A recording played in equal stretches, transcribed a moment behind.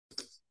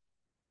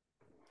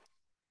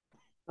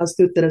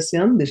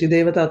Astuttarasyan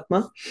Dishidevatatma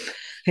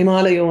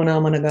Himalayo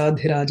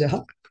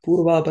Namanagaadhirajaha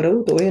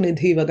Purvaparau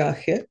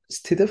Toyanidhivagahya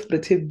Sthitaf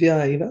Prithivya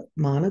Iva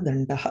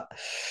Manadandaha.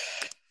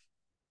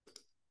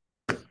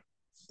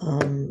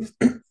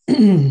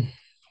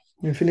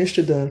 We finished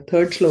the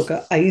third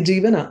shloka. I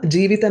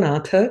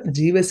Jivitanatha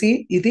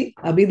Jivasi iti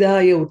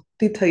Abhidaya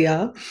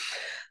Uttithaya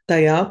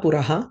Taya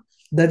Puraha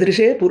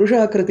Dadrishe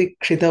Purushakriti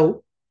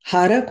Kshitau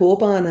Hara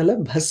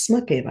Kopanala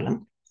Bhasma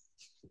Kevalam.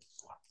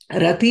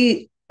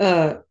 Rati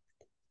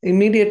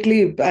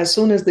immediately, as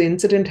soon as the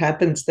incident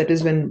happens, that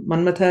is when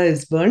Manmatha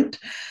is burnt,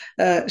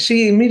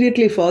 she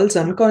immediately falls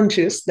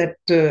unconscious. That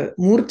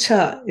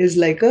murcha is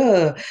like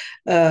a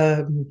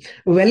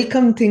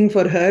welcome thing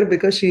for her,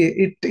 because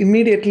it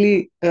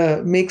immediately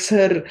makes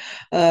her,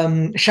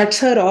 shuts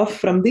her off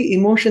from the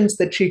emotions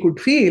that she could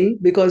feel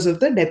because of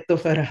the death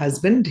of her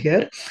husband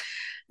here.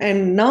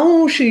 And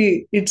now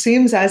it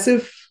seems as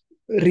if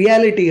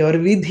reality or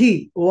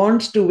vidhi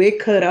wants to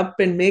wake her up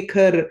and make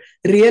her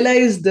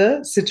realize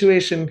the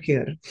situation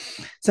here.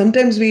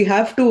 Sometimes we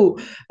have to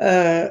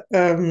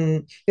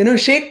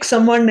shake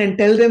someone and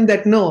tell them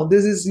that no,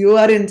 you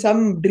are in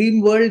some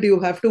dream world,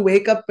 you have to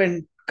wake up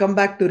and come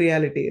back to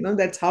reality.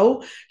 That's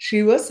how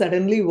she was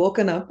suddenly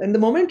woken up. And the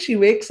moment she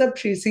wakes up,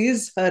 she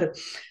sees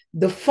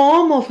the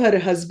form of her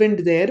husband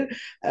there.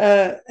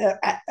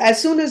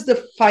 As soon as the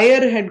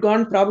fire had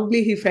gone,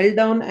 probably he fell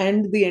down,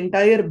 and the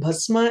entire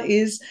bhasma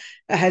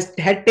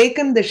had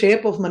taken the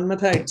shape of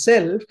Manmatha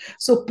itself.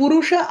 So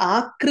Purusha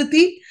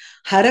Akriti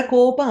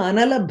Harakopa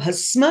Anala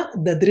Bhasma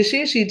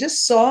Dadrishe, she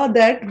just saw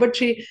that, but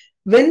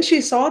when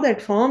she saw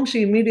that form,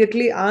 she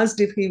immediately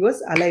asked if he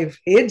was alive.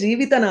 Hey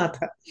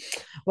Jivitanatha,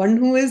 one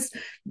who is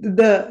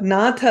the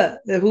Natha,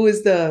 who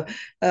is the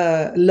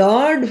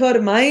Lord for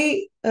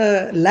my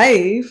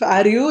life,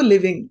 are you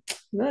living?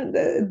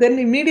 Then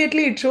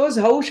immediately it shows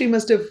how she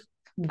must have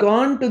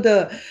gone to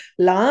the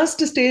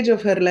last stage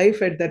of her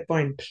life at that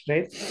point,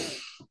 right?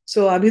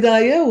 So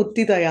Abhidaya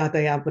Uttitaya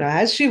Tayapura.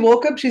 As she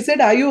woke up, she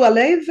said, "Are you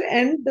alive?"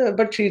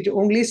 But she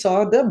only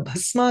saw the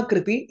Bhasma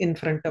Kriti in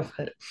front of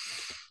her.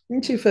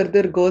 And she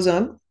further goes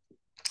on.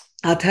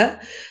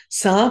 Atha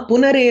sa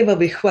punareva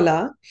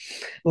vihvala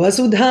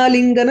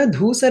vasudhalingana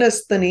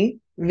dhusarastani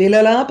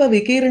vilalapa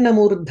vikirna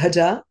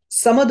murdhaja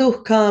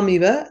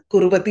samaduhkamiva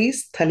kurvati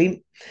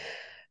sthalim.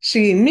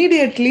 She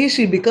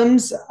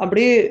becomes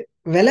abde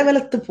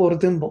velavelathu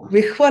porthumbo.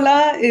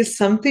 Vihvala is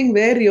something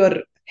where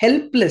you're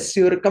helpless,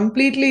 you lose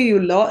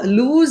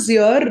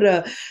your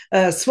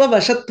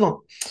swavashatvam.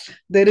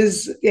 There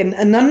is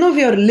none of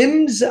your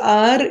limbs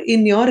are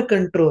in your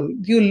control.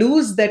 You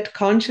lose that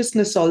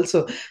consciousness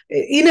also.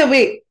 In a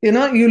way,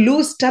 you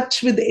lose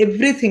touch with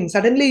everything.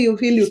 Suddenly you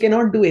feel you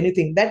cannot do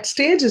anything. That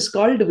stage is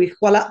called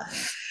Vihvala.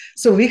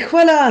 So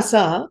Vihvala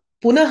asa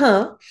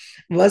punaha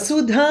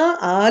Vasudha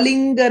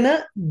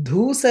Alingana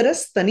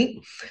Dhusarastani.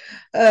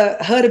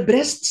 Her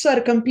breasts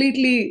are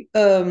completely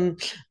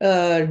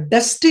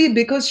dusty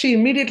because she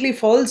immediately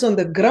falls on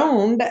the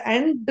ground,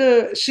 and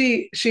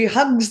she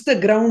hugs the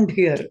ground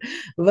here.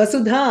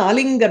 Vasudha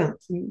Alingana.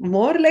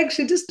 More like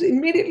she just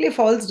immediately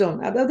falls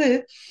down.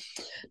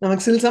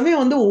 நமக்கு சில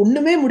சமயம்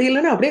ஒண்ணுமே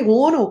முடியலன்னா அப்படியே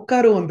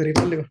உட்காருவோம்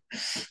தெரியும்.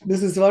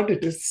 This is what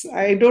it is.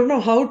 I don't know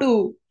how to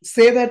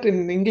say that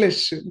in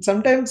English.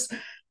 Sometimes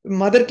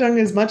mother tongue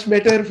is much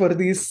better for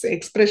these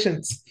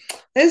expressions.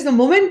 As the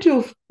moment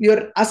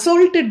you're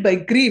assaulted by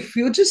grief,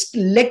 you just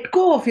let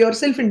go of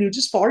yourself and you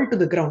just fall to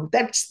the ground.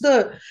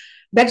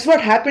 That's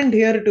what happened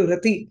here to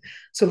Rati.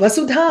 So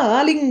Vasudha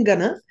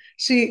Alingana,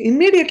 she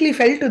immediately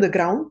fell to the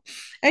ground,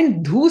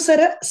 and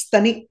dhusara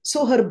stani.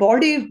 So her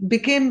body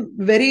became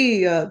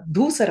very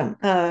dhusaram.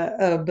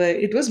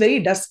 It was very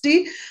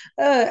dusty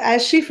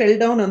as she fell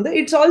down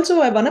it's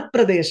also a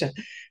vanapradesha.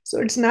 So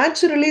it's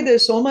naturally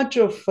there's so much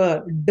of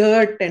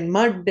dirt and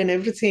mud and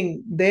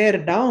everything there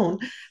down.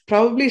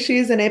 Probably she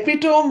is an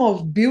epitome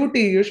of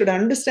beauty. You should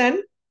understand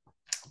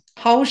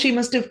how she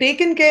must have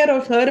taken care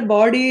of her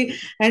body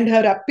and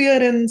her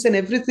appearance and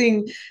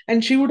everything.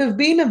 And she would have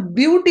been a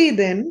beauty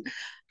then.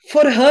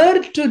 For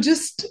her to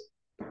just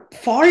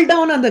fall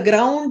down on the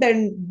ground and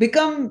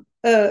become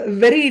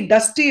very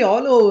dusty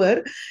all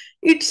over,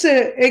 it's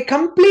a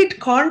complete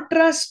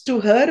contrast to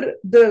her,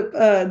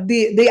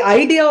 the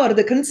idea or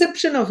the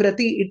conception of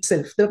Rati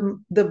itself. Right,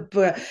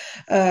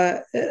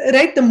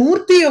 the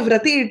murti of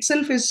Rati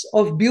itself is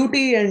of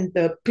beauty and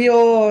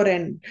pure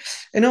and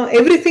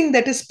everything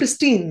that is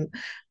pristine.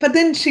 But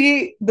then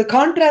the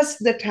contrast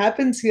that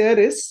happens here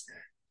is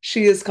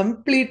she is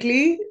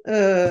completely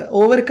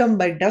overcome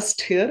by dust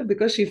here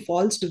because she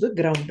falls to the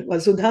ground.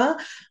 Vasudha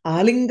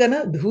Alingana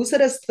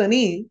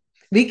Dhusarastani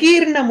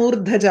Vikirna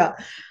Murdhaja.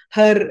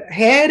 Her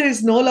hair is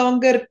no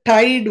longer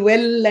tied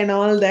well and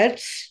all that.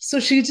 So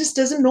she just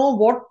doesn't know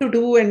what to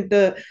do. And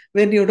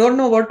when you don't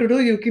know what to do,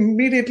 you can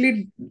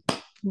immediately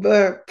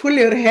pull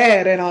your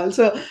hair. And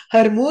also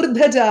her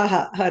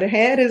Murdhajaha, her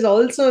hair is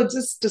also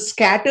just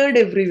scattered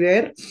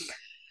everywhere.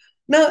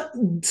 Now,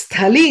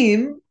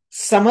 Sthalim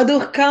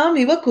Samaduhkam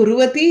iva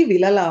kurvati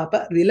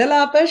vilalapa.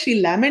 Vilalapa,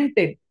 she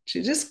lamented.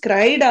 She just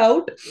cried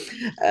out,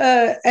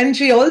 and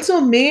she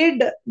also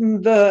made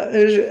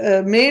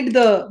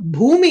the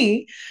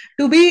bhumi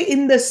to be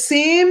in the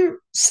same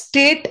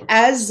state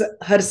as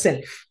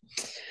herself.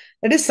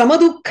 That is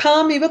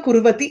samadukham iva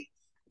kurvati.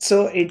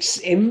 So it's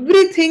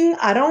everything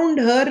around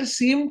her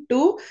seemed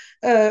to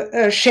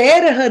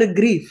share her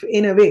grief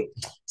in a way.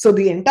 So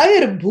the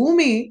entire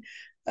bhumi,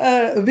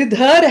 with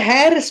her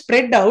hair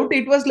spread out,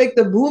 it was like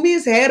the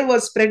bhumi's hair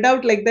was spread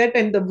out like that,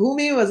 and the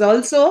bhumi was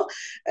also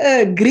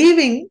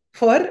grieving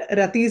for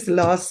Rati's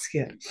loss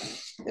here.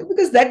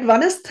 Because that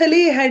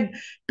Vanasthali had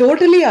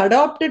totally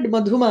adopted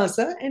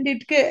Madhumasa, and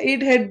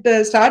it had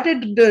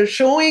started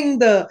showing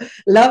the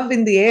love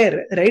in the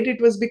air, right?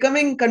 It was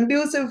becoming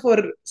conducive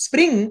for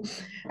spring,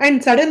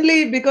 and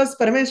suddenly, because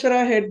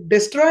Parameshwara had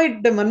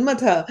destroyed the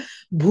Manmatha,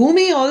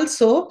 Bhumi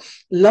also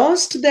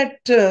lost that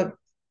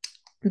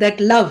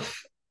love,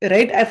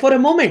 right? For a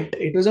moment.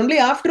 It was only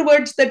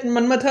afterwards that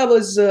Manmatha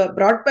was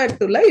brought back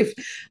to life,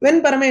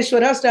 when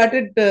Parameshwara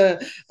started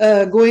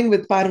going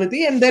with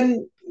Parvati, and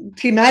then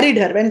he married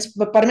her. When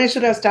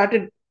Parameshwara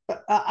started,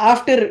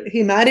 after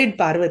he married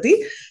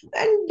Parvati,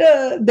 and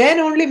then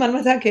only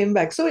Manmatha came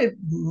back. So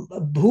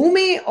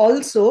Bhumi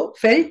also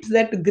felt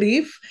that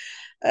grief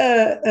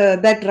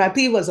that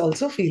Rati was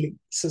also feeling.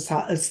 So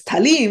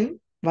Sthalim,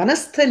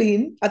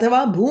 Vanasthalim,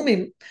 Athava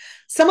Bhumim,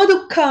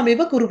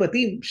 Samadukhamiva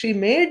Kurupatim. She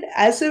made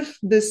as if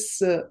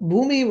this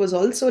Bhumi was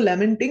also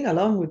lamenting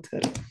along with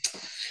her.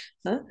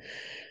 Huh?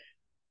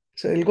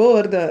 So we'll go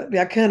over the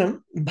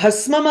Vyakyanam.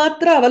 Bhasma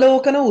matra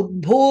avalokana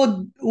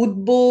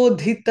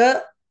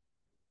udbodhita.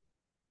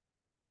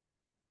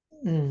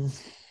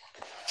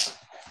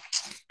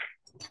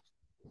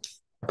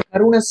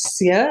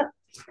 Karunasya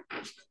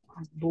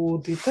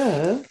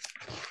bodhita.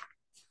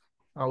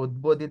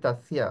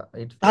 Udbodhitasya.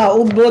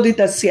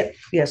 Udbodhitasya.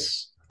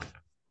 Yes.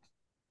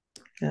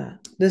 Yeah,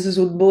 this is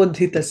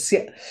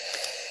Udbodhitasya.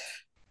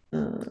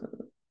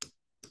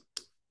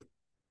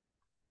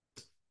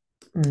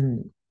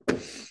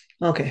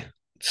 Okay.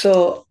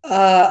 So,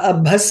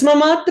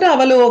 Bhasmamatra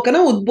Avalokana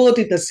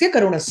Udbodhitasya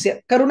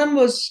Karunasya. Karunam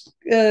was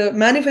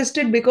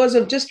manifested because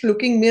of just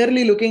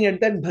merely looking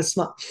at that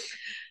Bhasma.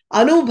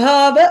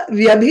 Anubhava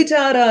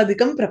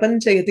Vyabhicharadikam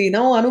Prapanchayati.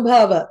 Now,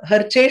 Anubhava,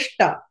 her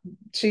cheshta,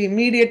 she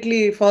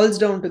immediately falls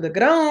down to the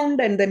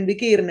ground, and then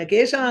Vikirna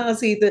Kesha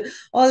Asit.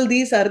 All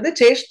these are the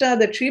cheshta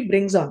that she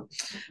brings on.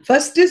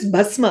 First is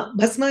Bhasma.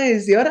 Bhasma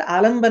is your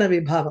Alambana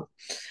Vibhava.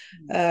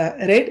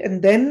 Right?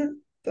 And then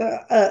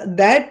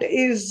that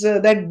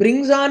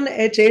brings on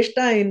a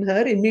cheshta in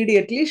her.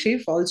 Immediately she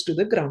falls to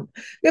the ground.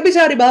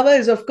 Vyabhichari bhava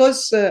is, of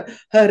course,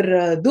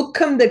 her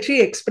dukkham that she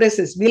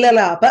expresses.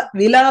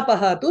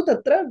 Vilapaha tu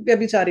tatra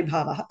vyabhichari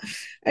bhava.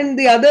 And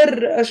the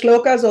other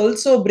shlokas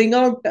also bring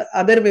out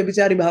other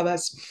vyabhichari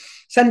bhavas,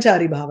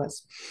 sanchari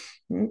bhavas.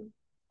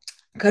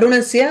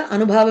 Karunasya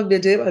anubhava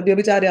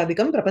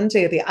vyabhicharyadikam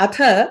prapanchayati.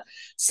 Atha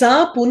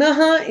sa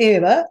punaha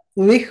eva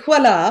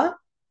vihvala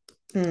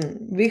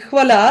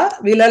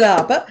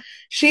Vilalapa.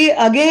 She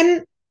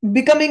again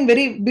becoming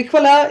very,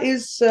 Vihvala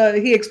is,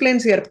 he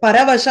explains here,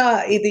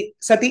 Paravasha iti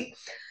sati.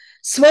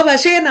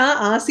 Swavashena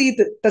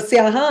asit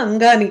tasyaha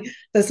angani.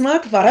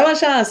 Tasmat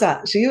Paravasha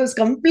asa. She was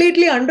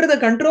completely under the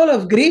control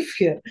of grief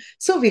here.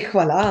 So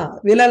Vihvala,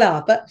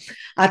 Vilalapa.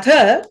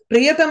 Atha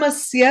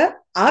Priyatamasya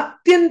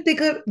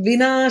Atyantika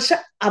Vinasha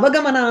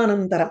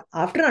Avagamananantaram.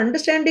 After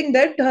understanding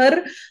that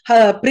her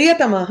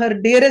Priyatama, her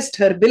dearest,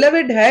 her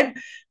beloved had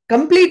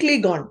completely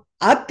gone.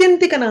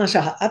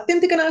 Atyantikanashaha.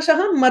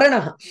 Atyantikanashaha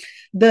maranaha.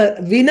 The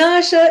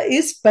vinasha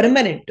is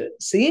permanent.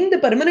 Seeing the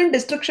permanent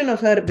destruction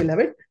of her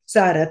beloved,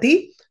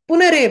 Sarati,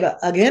 Punareva,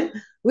 again,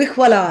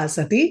 Vihvala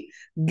sati,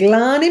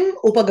 Glanim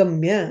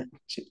upagamya.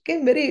 She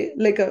became very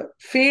like a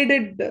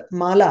faded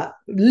mala,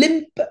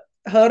 limp.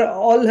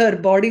 All her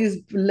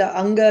body's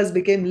angas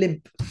became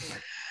limp.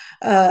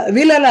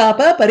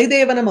 Vilalapa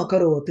paridevanam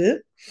akarot.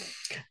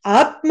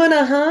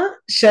 Atmanaha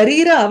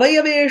Sharira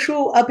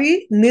Avayaveshu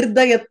Api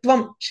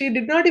Nirdayatvam. She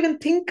did not even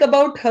think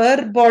about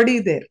her body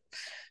there.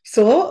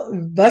 So,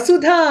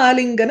 Vasudha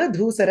Alingana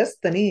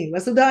Dhusarastani.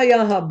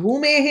 Vasudhayaha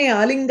Bhumehe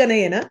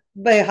Alinganayana,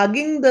 by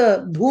hugging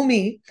the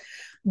Bhumi,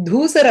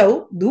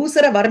 Dhusarau,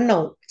 Dhusara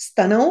Varnau,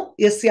 Stanau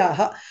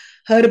Yasyaha.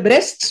 Her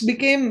breasts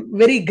became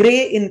very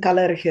grey in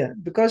color here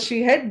because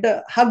she had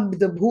hugged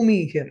the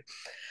Bhumi here.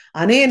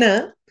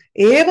 Anena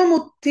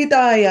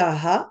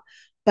Evamuttitayaha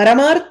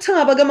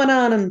Paramartha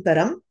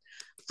Avagamananantaram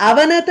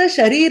Avanata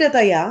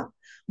Sharirataya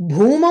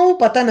Bhumau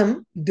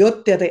Patanam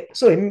Dyotyate.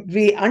 So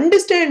we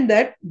understand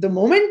that the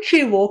moment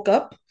she woke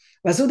up,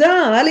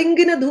 Vasudha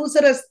Alingana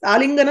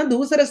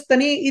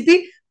Dhusarastani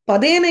iti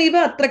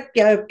Padenaiva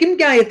Atra Kim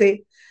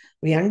Kyayate.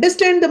 We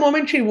understand the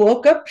moment she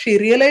woke up, she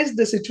realized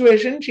the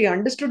situation, she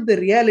understood the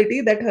reality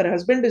that her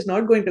husband is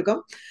not going to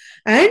come,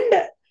 and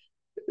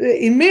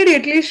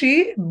immediately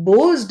she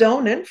bows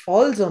down and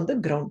falls on the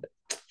ground.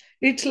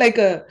 It's like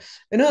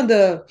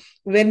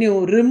when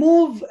you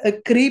remove a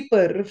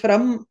creeper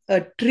from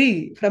a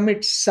tree, from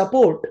its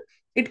support,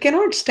 it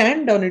cannot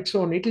stand on its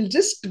own. It will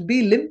just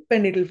be limp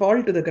and it will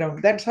fall to the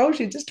ground. That's how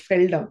she just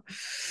fell down.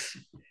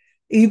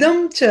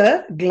 Idam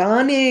cha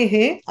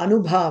glanehe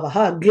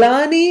anubhavaha.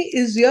 Glani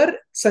is your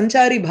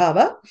sanchari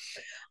bhava.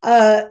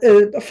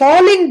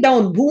 Falling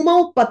down.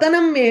 Bhumau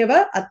patanam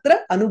eva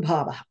atra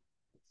anubhavaha.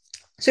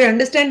 So you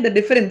understand the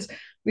difference.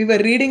 We were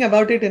reading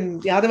about it in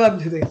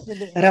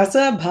Yadavabhyuday.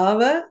 Rasa,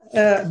 bhava,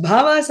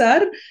 bhavas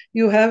are,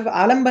 you have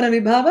alambana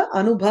vibhava,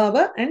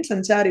 anubhava, and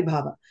sanchari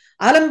bhava.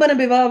 Alambana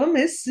vibhavam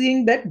is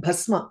seeing that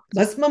bhasma.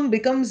 Bhasmam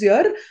becomes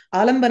your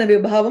alambana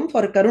vibhavam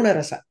for karuna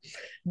rasa.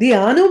 The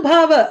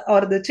anubhava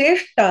or the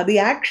cheshta, the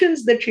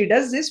actions that she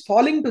does is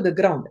falling to the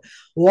ground.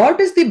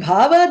 What is the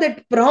bhava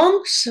that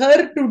prompts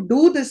her to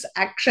do this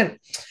action?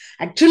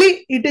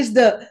 Actually, it is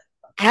the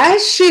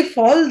as she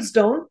falls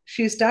down,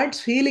 she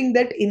starts feeling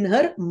that in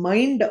her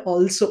mind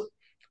also.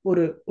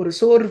 Or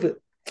sorvu.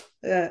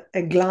 A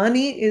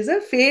glani is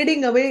a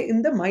fading away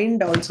in the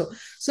mind also.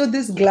 So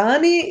this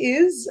glani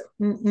is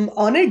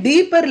on a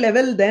deeper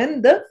level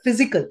than the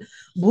physical.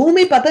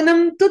 Bhumi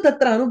patanam tu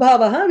tatra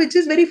anubhavaha, which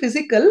is very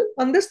physical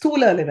on the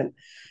sthula level.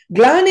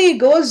 Glani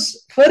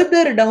goes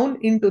further down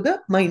into the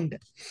mind.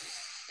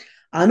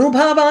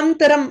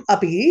 Anubhavantaram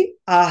api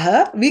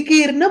aha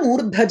vikirna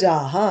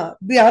murdhajaha.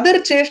 The other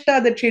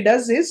cheshta that she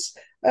does is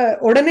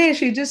odane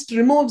she just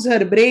removes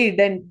her braid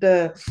and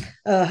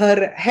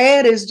her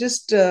hair is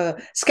just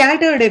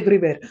scattered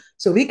everywhere.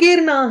 So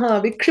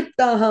vikirnaha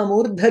vikshiptaha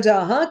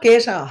murdhajaha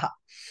keshaha.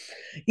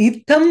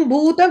 Itham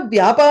bhuta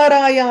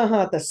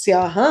vyaparayaha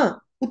tasyaha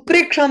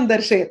utpreksham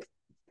darshayat.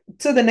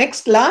 So the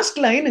next last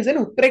line is an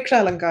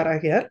utpreksha alankara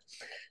here.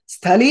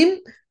 Sthalim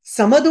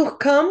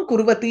samadukham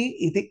kurvati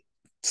iti.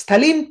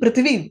 Sthalim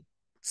prithvim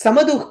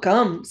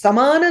samadukham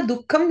samana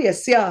dukkham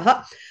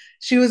yasyaha.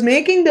 She was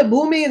making the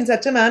bhumi in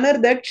such a manner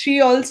that she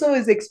also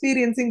is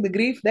experiencing the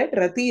grief that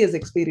Rati is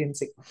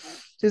experiencing.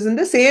 She is in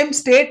the same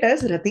state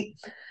as Rati.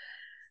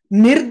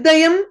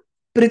 Nirdayam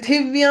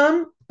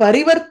prithivyam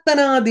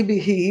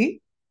parivartanadibihi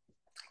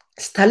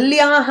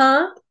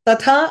sthalyaha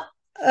tatha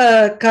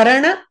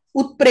karana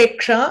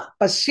utpreksha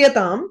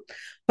pashyatam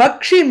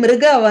pakshi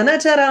mriga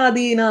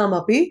vanacharadinam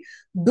api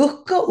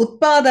dukkha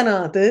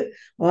utpadanat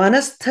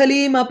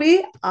vanasthalim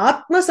api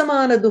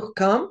atmasamana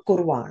dukkham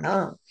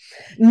kurvana.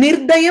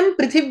 Nirdayam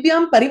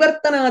prithivyam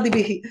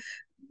parivartanadibihi.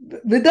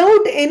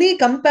 Without any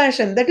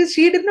compassion, that is,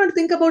 she did not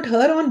think about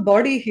her own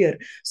body here.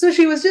 So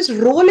she was just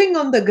rolling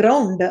on the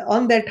ground,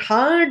 on that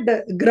hard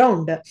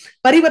ground.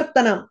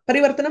 Parivartanam.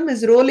 Parivartanam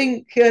is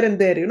rolling here and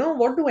there. You know,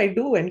 what do I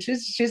do? And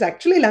she's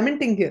actually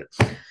lamenting here,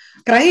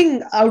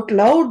 crying out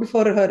loud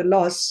for her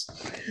loss.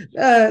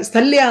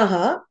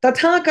 Sthalyaha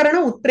tatha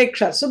karana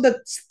utpreksha. So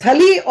the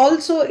sthali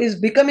also is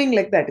becoming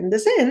like that in the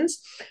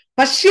sense,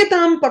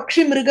 pashyatam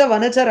pakshi mriga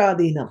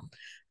vanacharadinam.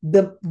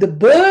 The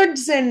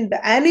birds and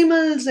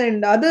animals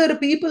and other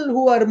people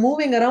who are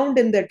moving around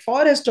in that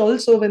forest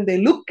also, when they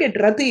look at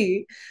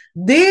Rati,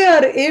 they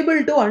are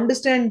able to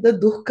understand the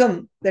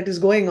dukkham that is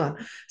going on.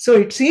 So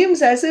it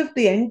seems as if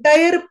the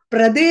entire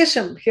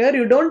Pradesham, here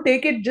you don't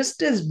take it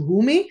just as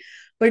Bhumi,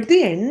 but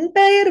the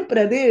entire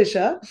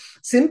Pradesha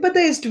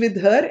sympathized with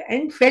her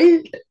and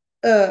felt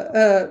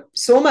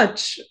so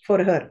much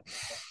for her.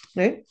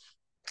 Right?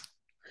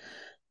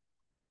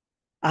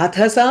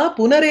 Athasa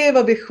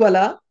punareva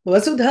vihvala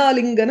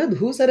vasudhalingana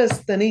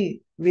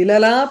dhusarastani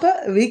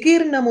vilalapa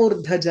vikirna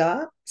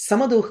murdhaja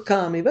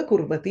samadukhkamiva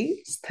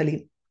kurvati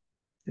sthalim.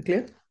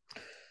 Clear?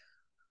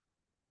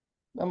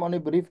 Ma'am, only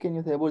brief can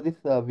you say about this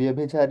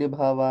Vyabhichari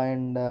Bhava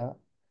and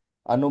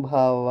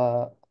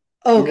Anubhava?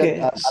 Okay.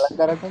 These are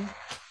Alankara terms?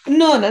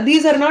 No,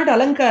 these are not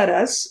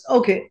alankaras.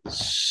 Okay.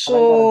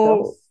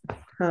 So,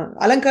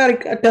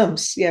 alankaric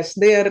terms. Yes,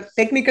 they are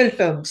technical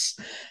terms.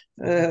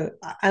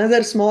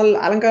 Another small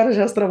Alankara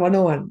Shastra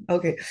 101.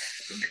 Okay.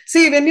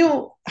 See, when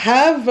you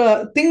have,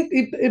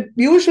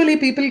 usually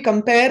people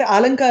compare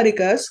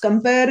Alankarikas,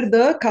 compare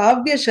the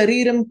Kavya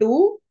Shariram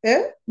to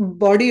a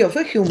body of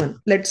a human,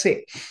 let's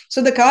say.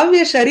 So the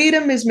Kavya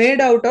Shariram is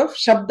made out of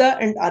Shabda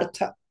and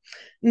Artha.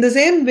 In the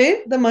same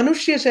way, the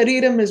Manushya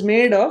Shariram is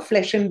made of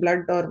flesh and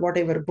blood or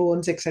whatever,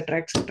 bones, etc.,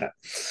 etc.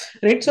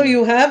 Right? So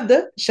you have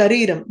the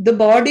Shariram, the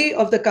body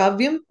of the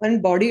Kavyam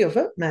and body of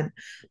a man.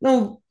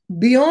 Now,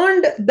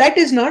 beyond that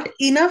is not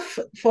enough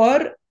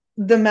for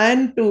the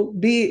man to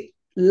be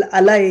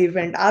alive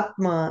and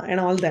Atma and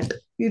all that.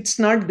 It's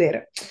not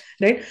there,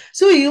 right?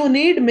 So you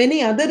need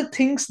many other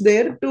things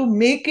there to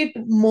make it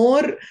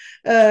more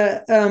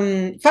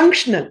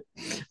functional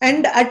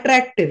and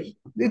attractive.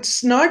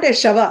 It's not a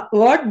shava.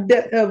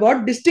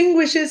 What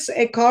distinguishes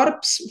a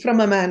corpse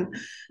from a man?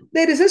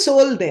 There is a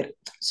soul there.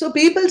 So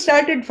people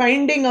started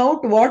finding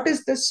out what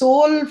is the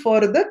soul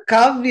for the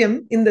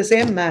kavyam in the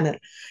same manner.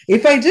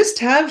 If I just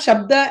have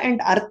Shabda and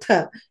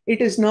Artha,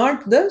 it is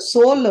not the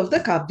soul of the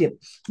Kavyam.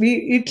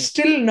 It's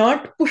still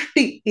not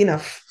pushti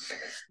enough.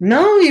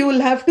 Now you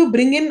will have to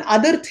bring in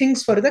other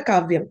things for the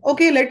Kavyam.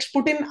 Okay, let's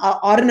put in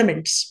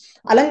ornaments,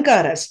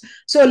 alankaras.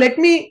 So let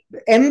me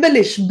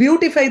embellish,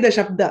 beautify the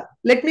Shabda.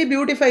 Let me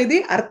beautify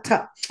the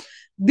Artha.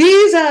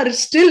 These are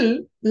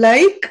still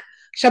like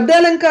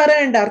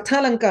Shabdalankara and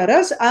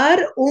Arthalankaras are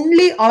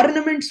only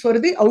ornaments for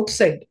the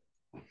outside,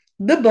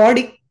 the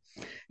body.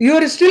 You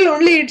are still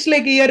only, it's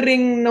like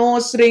earring,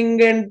 nose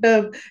ring, and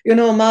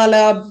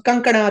mala,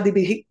 kankana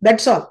adibihi.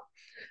 That's all.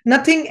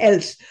 Nothing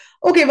else.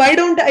 Okay, why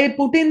don't I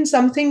put in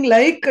something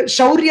like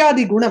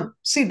Shauryadi Gunam?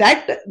 See,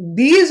 that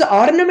these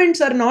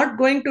ornaments are not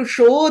going to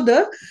show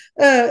the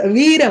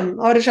Veeram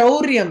or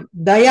Shauryam,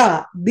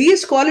 Daya.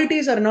 These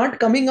qualities are not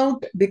coming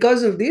out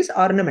because of these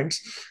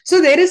ornaments.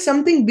 So there is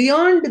something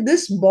beyond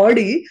this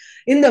body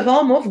in the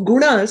form of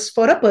gunas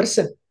for a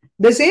person.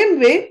 The same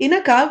way, in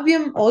a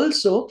Kāvyam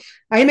also,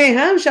 I may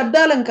have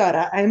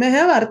Shabdalankara, I may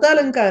have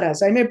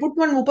Arthalankaras, I may put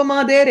one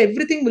Upama there,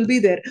 everything will be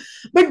there.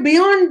 But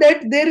beyond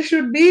that, there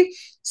should be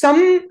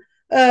some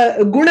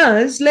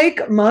gunas like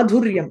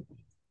Madhuryam,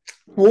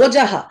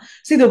 Ojaha.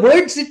 See, the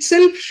words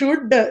itself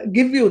should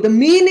give you, the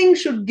meaning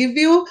should give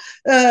you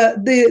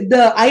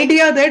the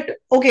idea that,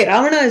 okay,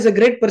 Ravana is a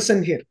great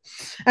person here.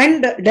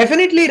 And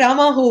definitely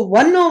Rama, who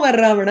won over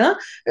Ravana,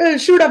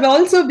 should have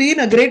also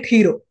been a great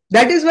hero.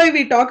 That is why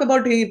we talk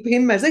about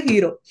him as a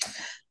hero.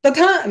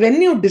 Tatha,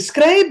 when you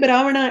describe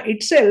Ravana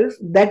itself,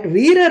 that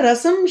Veera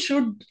Rasam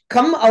should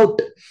come out.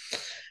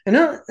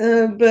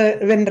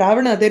 When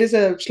Ravana, there is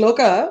a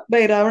shloka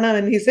by Ravana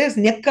when he says,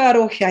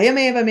 Nyakkaro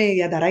hyayameva me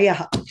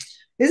yadarayaha.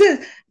 He says,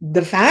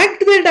 the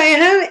fact that I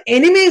have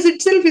enemies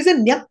itself is a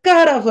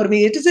nyakkara for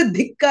me. It is a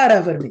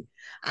dhikkara for me.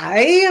 I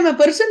am a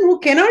person who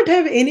cannot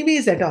have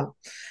enemies at all.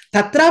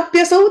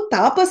 Tatrapyasau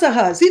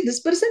tapasaha. See, this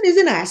person is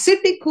an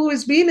ascetic who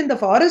has been in the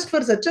forest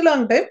for such a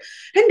long time,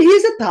 and he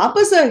is a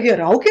tapasa here.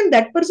 How can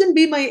that person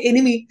be my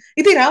enemy?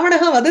 Iti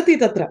Ravanaha vadati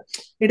tatra.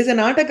 It is a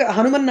nataka,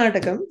 Hanuman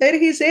natakam. There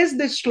he says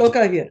this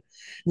shloka here.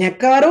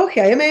 Nyakkaro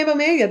hyayameva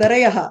me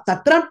yadarayaha.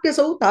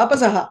 Tatrapyasau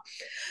tapasaha.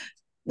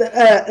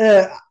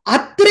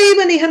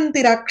 Atraiva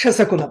nihanti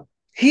rakshasakulam.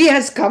 He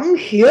has come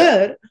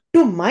here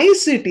to my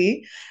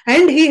city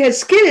and he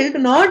has killed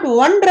not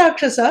one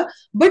Rakshasa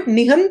but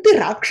Nihanti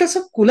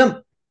Rakshasa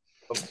Kulam.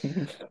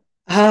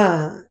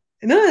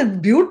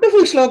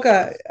 Beautiful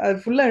shloka.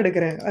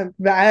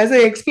 As I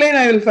explain,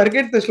 I will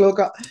forget the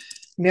shloka.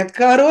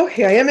 Nyakkaro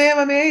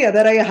hyayameva me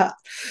yadarayaha.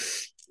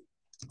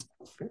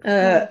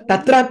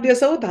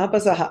 Tatrapyasau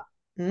tapasaha.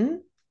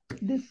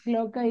 This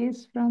shloka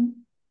is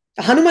from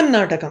Hanuman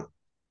Natakam.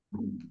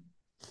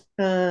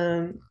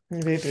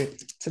 Wait.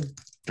 It's a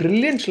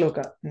brilliant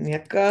shloka.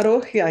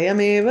 Nyakkaro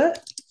hyayameva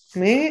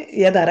me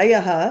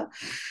yadarayaha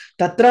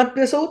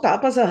tatrapyasau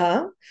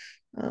tapasaha.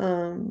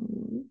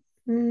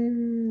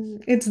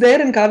 It's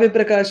there in Kavya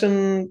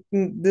Prakasham.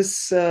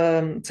 This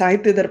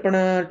Sahitya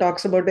Darpana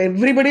talks about,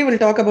 everybody will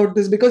talk about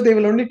this because they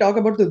will only talk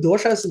about the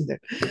doshas in there.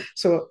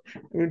 So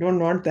we don't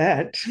want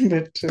that.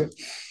 But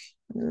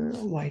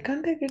why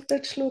can't I get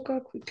that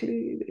shloka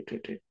quickly?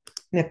 Wait.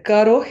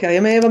 Nyakkaro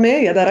hyayameva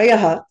me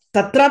yadarayaha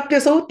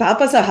tatrapyasau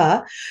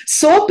tapasaha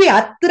sopi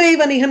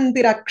atraiva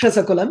nihanti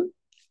rakshasakulam.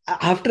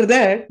 After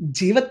that,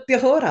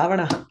 jivatyaho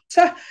Ravana.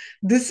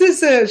 This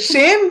is a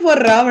shame for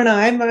Ravana.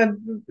 I'm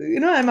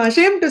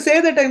ashamed to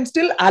say that I'm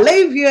still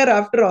alive here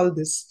after all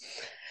this.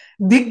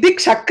 Dik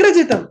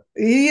Shakrajitam.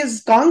 He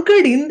has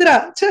conquered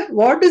Indra.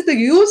 What is the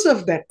use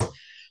of that?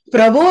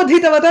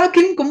 Prabodhitavata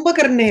kim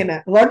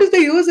Kumbhakarnena. What is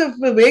the use of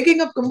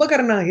waking up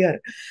Kumbhakarna here?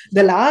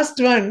 The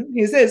last one,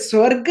 he says,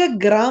 Swarga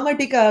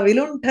gramatika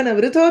viluntana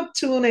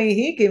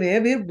vrithotchunaihi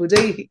kimebir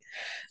bhujaihi.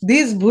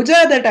 These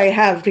bhuja that I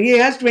have, he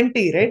has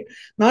 20, right?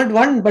 Not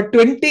one, but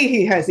 20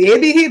 he has.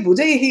 Ebihi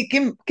bhujaihi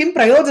kim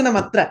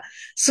prayojanamatra.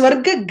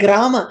 Swarga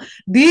grama.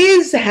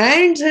 These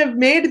hands have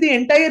made the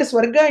entire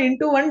Swarga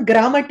into one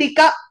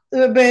gramatika.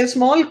 A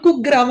small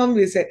cook gramam,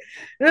 we say.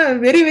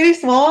 Very, very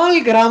small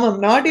gramam,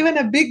 not even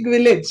a big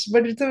village,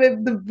 but it's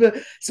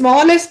the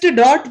smallest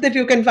dot that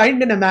you can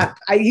find in a map.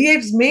 He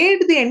has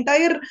made the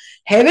entire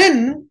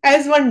heaven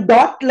as one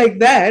dot like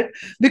that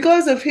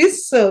because of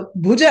his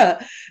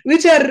bhuja,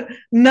 which are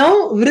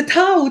now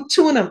vritha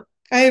uchunam.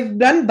 I've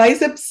done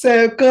biceps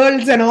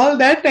curls and all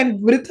that, and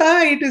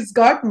vritha, it has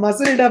got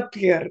muscled up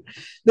here.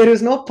 There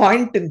is no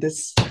point in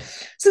this.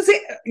 So see,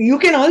 you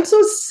can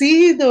also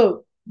see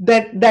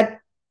that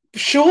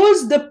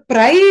shows the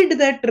pride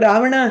that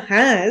Ravana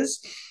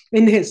has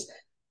in his.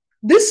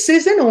 This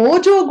is an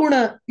Ojo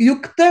Guna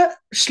Yukta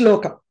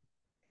Shloka.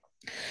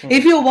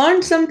 If you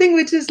want something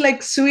which is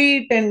like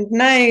sweet and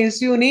nice,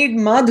 you need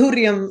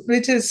Madhuryam,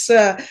 which is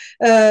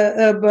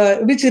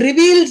which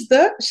reveals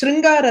the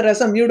Shringara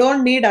Rasam. You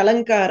don't need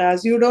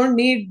Alankaras. You don't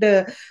need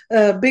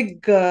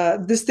big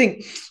this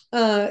thing.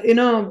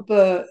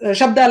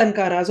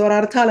 Shabdalankaras or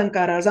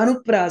Arthalankaras,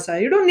 Anuprasa.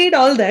 You don't need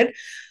all that.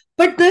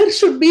 But there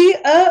should be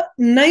a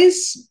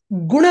nice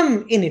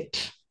gunam in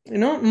it,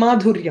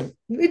 madhuryam,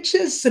 which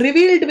is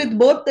revealed with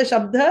both the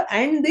shabda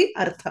and the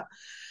artha.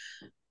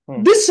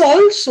 This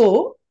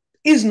also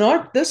is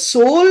not the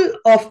soul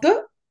of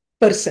the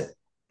person.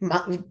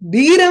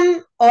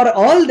 Veeram or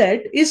all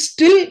that is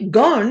still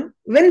gone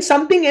when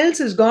something else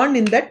is gone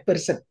in that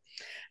person.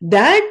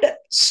 That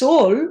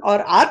soul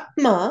or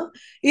atma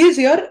is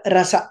your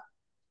rasa.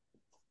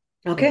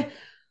 Okay?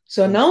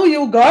 So now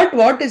you got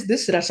what is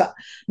this rasa.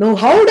 Now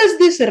how is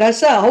this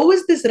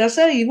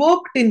rasa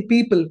evoked in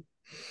people?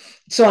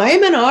 So I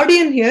am an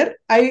audience here.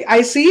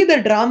 I see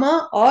the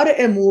drama or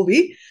a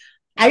movie.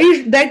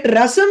 That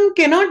rasam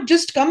cannot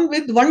just come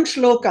with one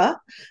shloka.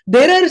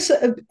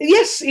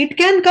 Yes, it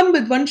can come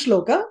with one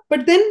shloka,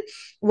 but then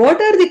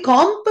what are the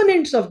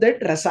components of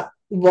that rasa?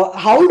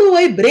 How do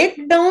I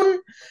break down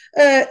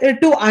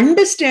to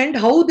understand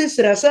how this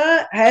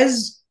rasa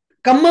has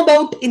come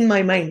about in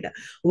my mind?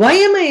 Why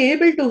am I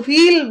able to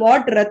feel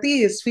what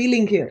Rati is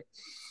feeling here?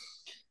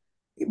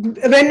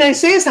 When I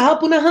say saha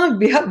punaha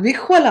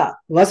vihwala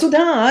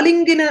vasudha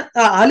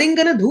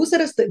alingana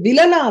dhusarasta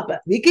vilalapa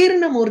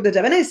vikirna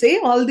murdaja, when I say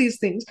all these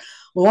things,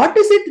 what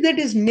is it that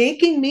is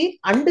making me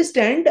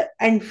understand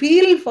and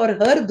feel for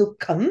her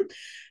dukkham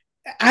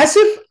as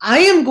if I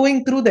am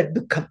going through that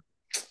dukkham?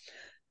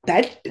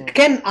 That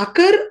can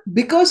occur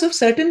because of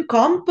certain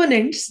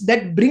components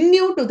that bring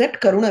you to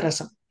that karuna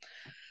rasam.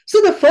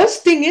 So the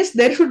first thing is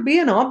there should be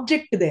an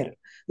object there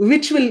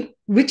which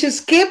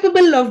is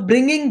capable of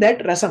bringing that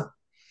rasam.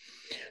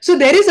 So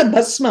there is a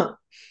bhasma,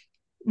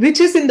 which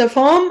is in the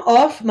form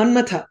of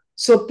Manmatha.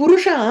 So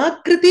Purusha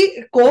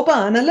Akriti Kopa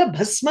Anala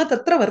Bhasma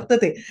Tatra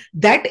Vartate.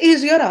 That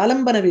is your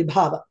Alambana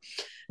Vibhava,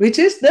 which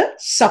is the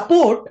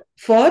support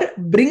for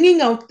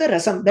bringing out the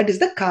rasam. That is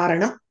the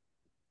Karanam.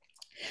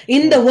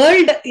 In the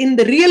world, in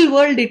the real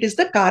world, it is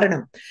the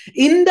Karanam.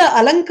 In the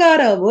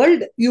Alankara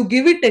world, you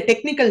give it a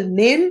technical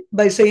name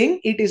by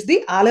saying it is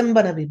the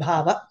Alambana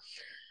Vibhava.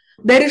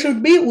 There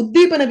should be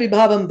Uddipana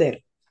Vibhavam there.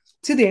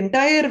 See, the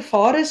entire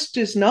forest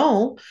is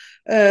now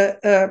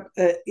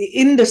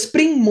in the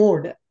spring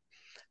mode.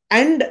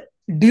 And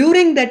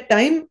during that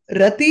time,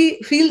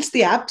 Rati feels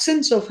the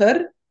absence of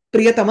her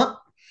Priyatama.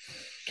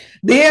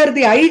 They are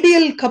the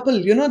ideal couple.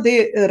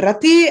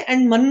 Rati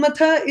and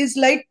Manmatha is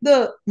like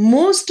the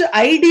most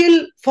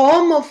ideal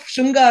form of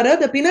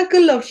Shringara, the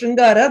pinnacle of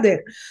Shringara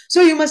there.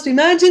 So you must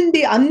imagine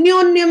the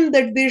Anyonyam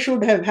that they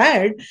should have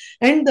had,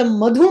 and the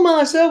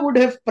Madhumasa would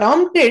have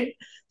prompted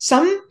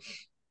some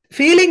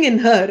feeling in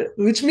her,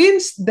 which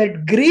means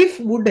that grief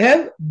would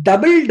have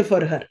doubled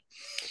for her,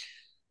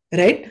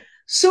 right?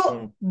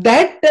 So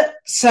that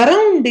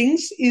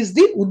surroundings is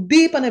the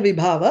Uddipana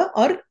Vibhava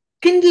or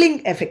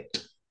kindling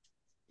effect.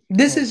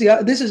 This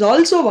is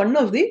also one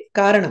of the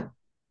Karanam.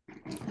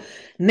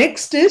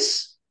 Next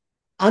is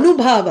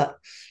Anubhava.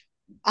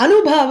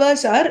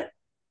 Anubhavas are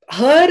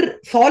her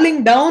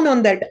falling down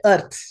on that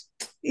earth.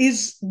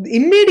 Is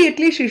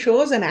immediately she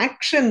shows an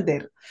action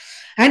there.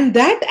 And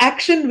that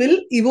action will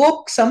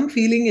evoke some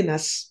feeling in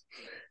us,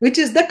 which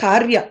is the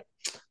karya.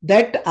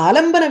 That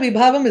alambana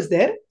vibhavam is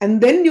there, and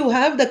then you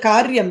have the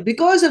karyam.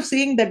 Because of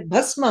seeing that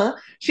bhasma,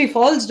 she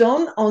falls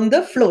down on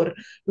the floor,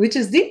 which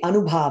is the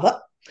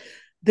anubhava.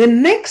 The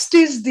next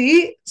is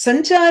the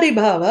sanchari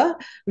bhava,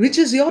 which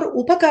is your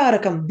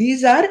upakarakam.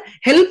 These are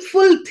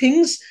helpful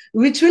things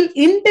which will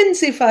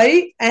intensify,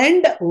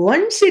 and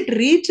once it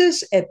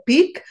reaches a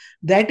peak,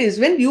 that is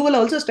when you will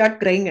also start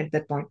crying at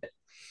that point.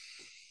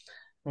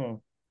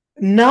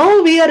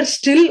 Now we are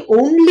still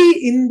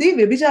only in the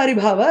Vibhichari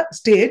Bhava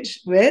stage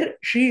where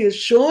she is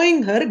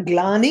showing her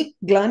glani.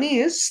 Glani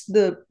is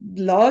the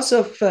loss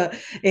of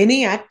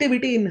any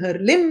activity in her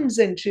limbs,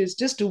 and she is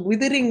just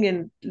withering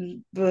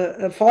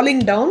and falling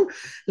down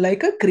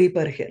like a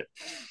creeper here.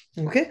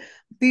 Okay,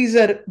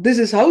 this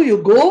is how you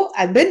go,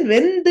 and then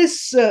when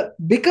this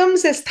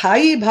becomes a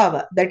Sthayi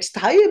Bhava, that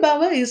Sthayi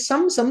Bhava is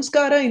some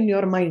samskara in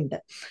your mind.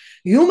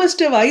 You must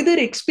have either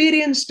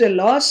experienced a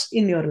loss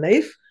in your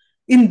life,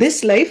 in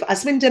this life,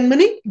 asmin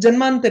janmani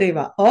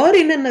janmantareva, or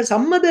in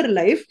some other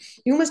life,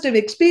 you must have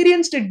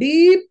experienced a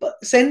deep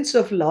sense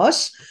of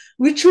loss,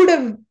 which would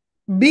have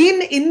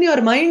been in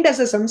your mind as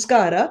a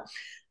samskara.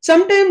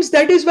 Sometimes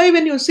that is why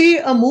when you see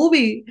a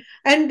movie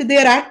and they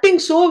are acting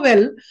so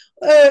well,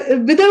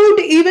 without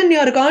even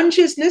your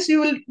consciousness,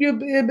 you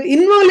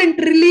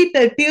involuntarily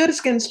tears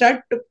can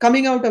start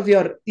coming out of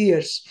your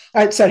eyes,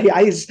 as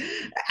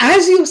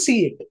you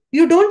see it.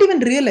 You don't even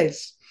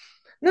realize.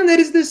 No,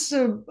 there is this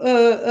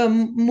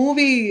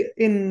movie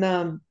in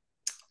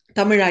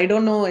Tamil. I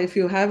don't know if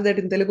you have that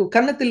in Telugu.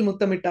 Kannathil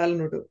Muttamittal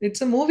Nudu.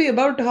 It's a movie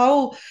about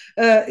how,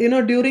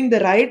 during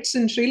the riots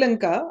in Sri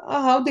Lanka,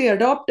 how they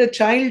adopt a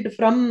child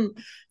from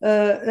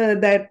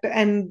that,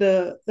 and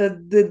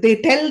they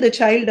tell the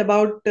child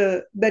about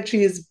that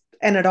she is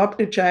an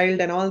adopted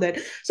child and all that.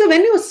 So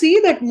when you see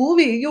that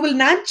movie, you will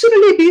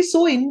naturally be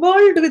so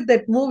involved with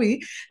that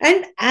movie.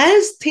 And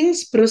as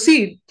things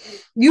proceed,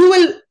 you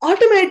will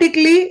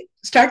automatically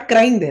start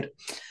crying there,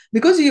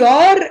 because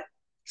your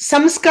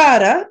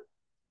samskara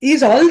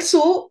is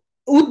also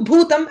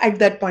udbhutam at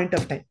that point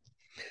of time.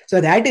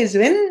 So that is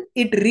when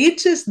it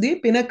reaches the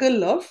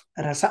pinnacle of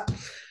rasa.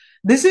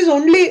 This is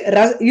only,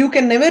 you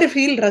can never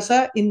feel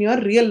rasa in your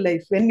real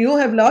life. When you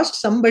have lost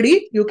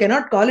somebody, you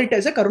cannot call it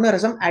as a karuna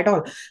rasam at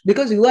all,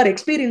 because you are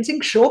experiencing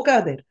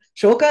shoka there.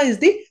 Shoka is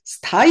the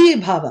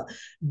sthayi bhava.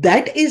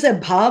 That is a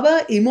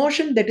bhava,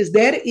 emotion that is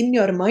there in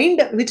your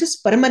mind, which is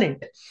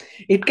permanent.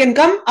 It can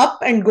come up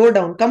and go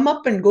down, come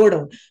up and go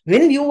down.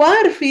 When you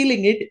are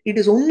feeling it, it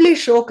is only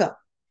shoka.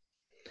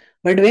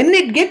 But when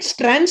it gets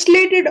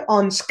translated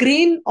on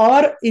screen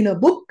or in a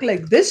book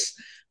like this,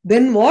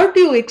 then what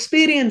you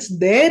experience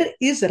there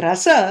is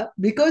rasa,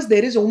 because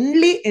there is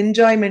only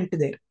enjoyment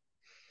there.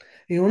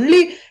 You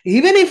only,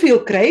 even if you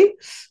cry,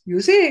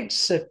 you say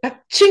it's a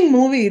touching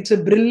movie, it's a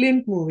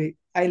brilliant movie,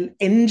 I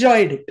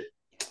enjoyed it.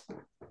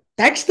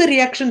 That's the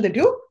reaction that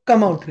you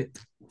come out with.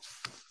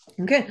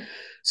 Okay.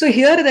 So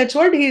here that's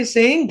what he is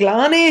saying,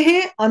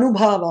 glanehe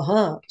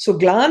anubhavaha. So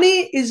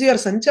glani is your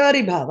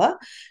sanchari bhava,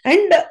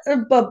 and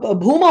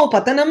bhumau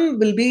patanam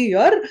will be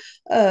your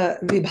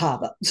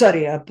vibhava.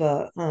 Sorry,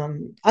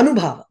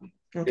 anubhava.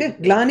 Okay.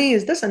 Glani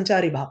is the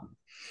sanchari bhava.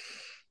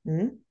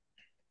 Is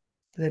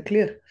that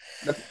clear?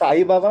 The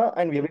Sai Baba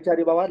and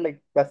Vyabhichari Baba, like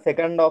the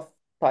second of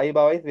Sai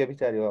Baba is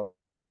Vyabhichari Baba.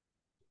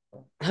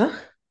 Huh?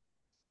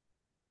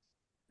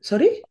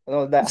 Sorry?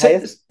 No, the So,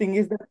 highest thing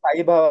is the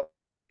Sai Baba.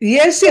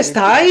 yes, Needs to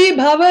Sthayi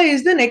Bhava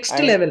is the next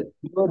And level.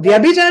 below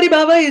that, Vyabhichari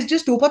Bhava is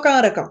just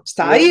upakarakam.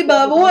 Sthayi Vyabhichari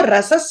Bhavo Baba.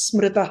 rasa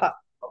smritaha.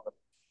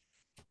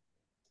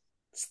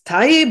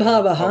 Sthayi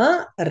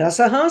Bhavaha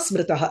rasaha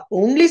smritaha.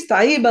 Only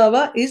Sthayi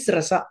Bhava is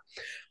rasa.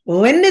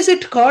 When is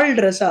it called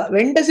rasa?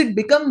 When does it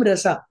become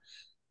rasa?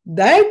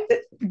 That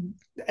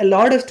a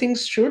lot of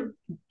things should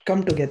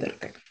come together.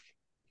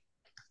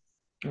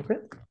 Okay.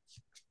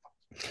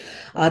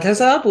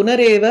 अथसा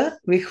पुनरेव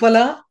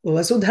विह्वला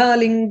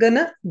वसुधालिङ्गन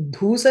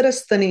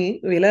धूसरस्तनी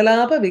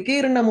विललाप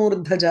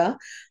विकीर्णमूर्धजा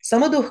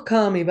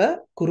समदुःखामिव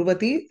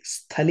कुर्वती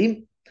स्थलीम्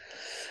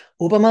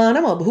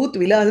उपमानम् अभूत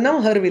विलास.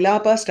 Now her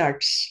vilapa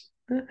starts.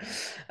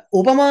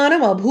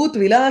 उपमानम् अभूत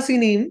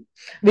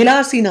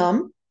विलासिनां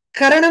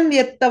करणं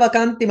यत्तव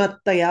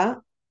कान्तिमत्तया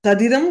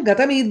तदिदं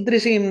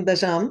गतमीदृशीं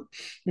दशां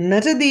न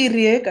च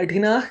दीर्ये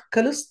कठिनाः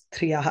खलु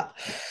स्त्रियः.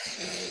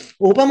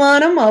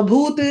 उपमानम्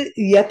अभूत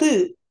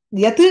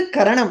यत्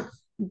karanam.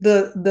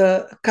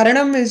 The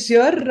karanam is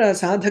your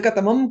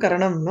sadhakatamam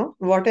karanam, no?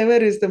 Whatever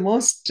is the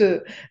most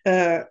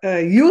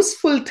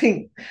useful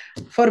thing.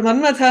 For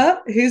Manmatha,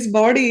 his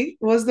body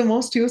was the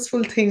most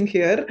useful thing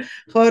here.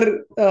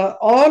 For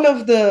all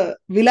of the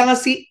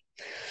vilasi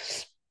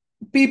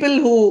people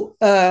who,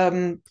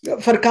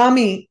 for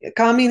Kamini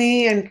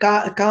and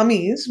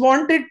Kamis,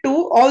 wanted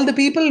to, all the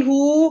people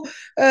who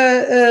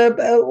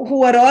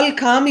are all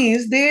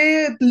Kamis,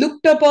 they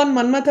looked upon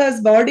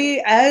Manmatha's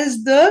body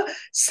as the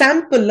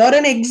sample or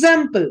an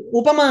example,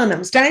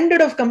 upamanam,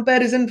 standard of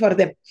comparison for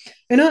them.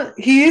 You know,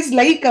 he is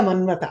like a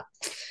Manmatha.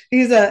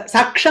 He is a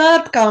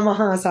sakshat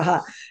kamaha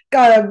saha.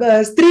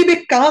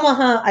 Stribik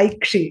kamaha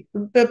aikshi.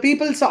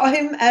 People saw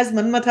him as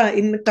Manmatha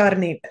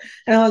incarnate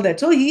and all that.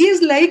 So he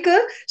is like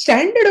a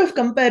standard of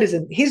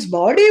comparison. His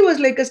body was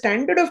like a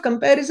standard of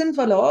comparison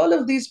for all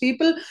of these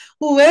people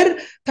who were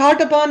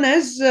thought upon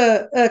as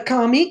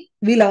kami,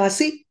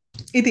 vilasi,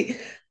 iti.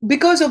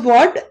 Because of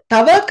what?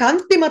 Tava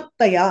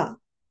kantimattaya.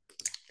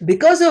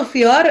 Because of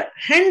your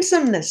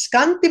handsomeness,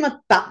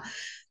 kantimatta.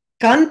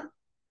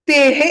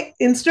 Kantehe,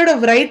 instead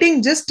of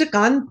writing just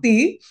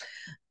kanti,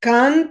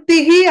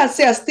 Kantihi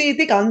asya asti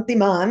iti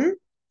kantiman,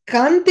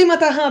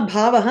 kantimataha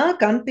bhavaha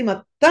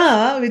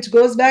kantimatta, which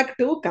goes back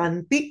to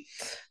kanti.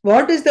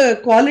 What is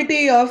the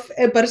quality of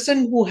a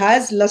person who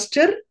has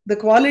luster? The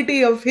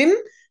quality of him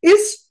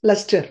is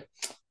luster.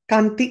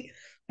 Kanti.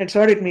 That's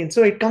what it means.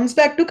 So it comes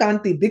back to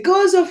kanti.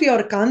 Because of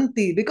your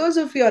kanti, because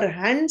of your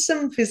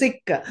handsome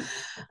physique, yat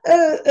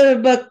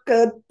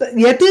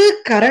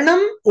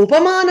karanam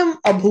upamanam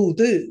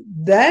abhut,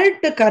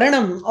 that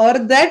karanam or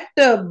that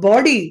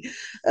body,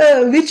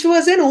 which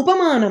was an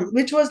upamanam,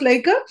 which was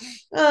like a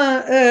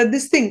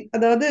this thing,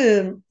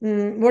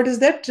 what is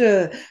that,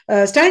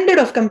 standard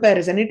of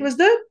comparison. It was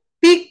the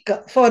peak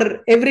for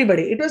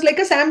everybody. It was like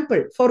a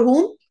sample for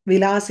whom?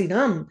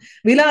 Vilasinam.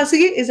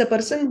 Vilasi is a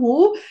person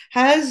who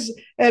has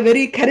a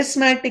very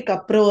charismatic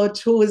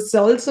approach, who is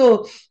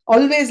also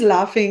always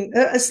laughing,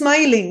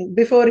 smiling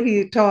before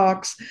he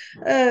talks.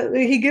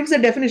 He gives a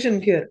definition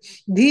here.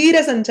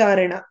 Dhira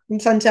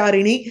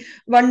sancharini,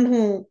 one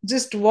who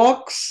just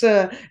walks,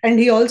 and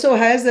he also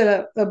has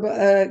a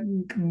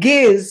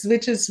gaze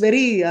which is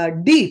very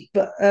deep.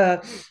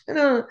 You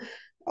know,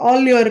 all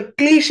your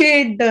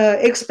cliched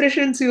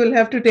expressions you will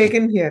have to take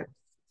in here.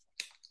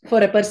 For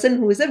a person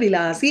who is a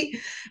vilasi.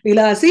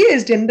 Vilasi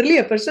is generally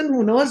a person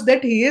who knows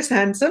that he is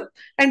handsome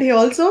and he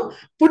also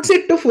puts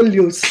it to full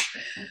use.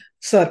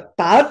 So,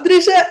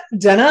 tadrisha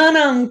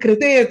jananam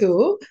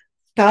kritetu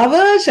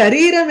tava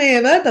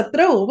sharirameva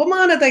tatra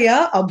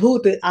upamanataya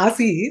abhut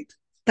asit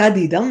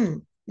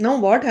tadidam. Now,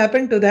 what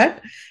happened to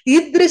that?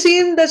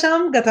 Idrishim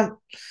dasham gatam.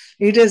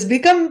 It has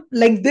become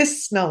like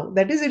this now.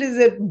 That is, it is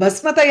a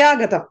bhasmataya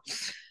gatam.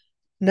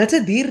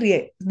 Nacha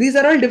dirye. These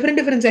are all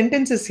different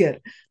sentences here.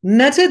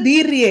 Nacha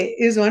dirye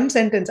is one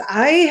sentence.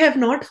 I have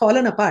not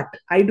fallen apart.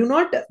 I do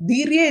not,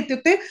 dirye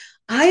ityukte,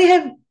 I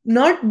have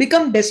not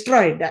become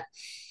destroyed.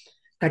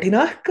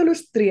 Katinah kalu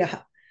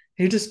striyaha.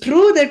 It is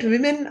true that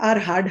women are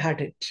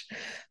hard-hearted.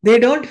 They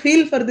don't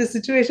feel for the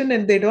situation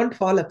and they don't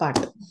fall apart.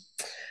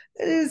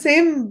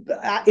 Same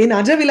in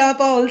Aja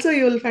Vilapa also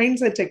you will find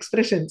such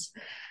expressions.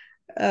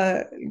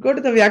 Go to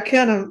the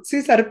Vyakhyanam.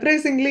 See,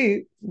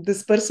 surprisingly,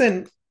 this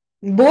person,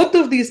 Both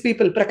of these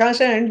people,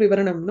 Prakasha and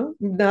Vivaranam, no?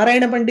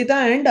 Narayana Pandita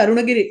and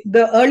Arunagiri.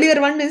 The earlier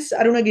one is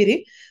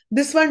Arunagiri.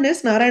 This one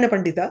is Narayana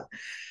Pandita.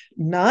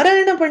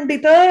 Narayana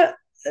Pandita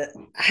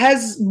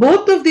has,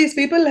 both of these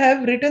people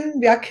have written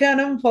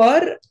Vyakhyanam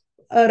for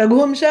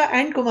Raghuvamsha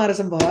and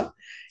Kumārasambhava.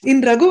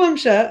 In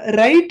Raghuvamsha,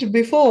 right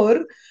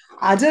before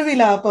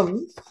Ajavilapam,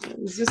 I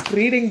was just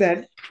reading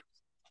that,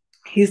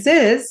 he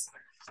says,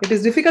 it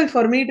is difficult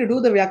for me to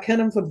do the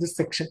Vyakhyanam for this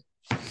section.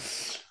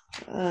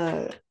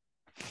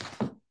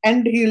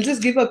 And he'll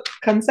just give a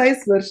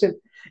concise version.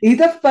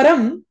 Itah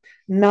param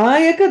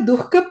Nayaka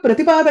Dukkha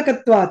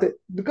Pratipadakatvat.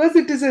 Because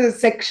it is a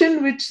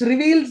section which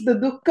reveals the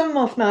Dukkham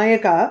of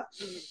Nayaka.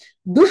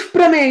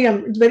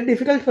 Dushprameyam. It's very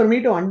difficult for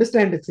me to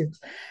understand, it seems.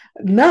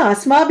 Na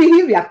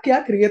asmabihi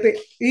vyakya kriyate.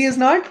 He has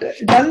not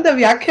done the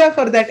vyakya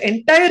for that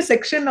entire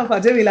section of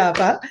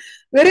Ajavilapa.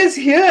 Whereas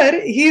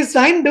here, he is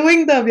fine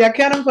doing the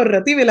vyakyanam for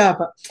Rati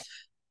Vilapa.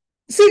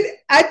 See,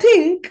 I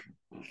think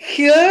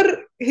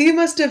here he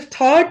must have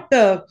thought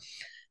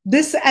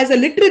this as a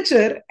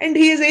literature, and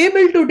he is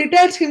able to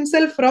detach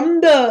himself from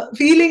the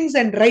feelings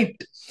and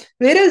write.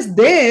 Whereas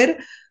there,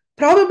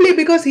 probably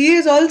because he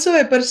is also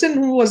a person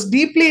who was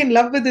deeply in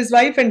love with his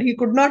wife and he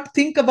could not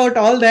think about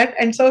all that,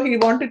 and so he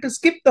wanted to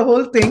skip the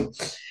whole thing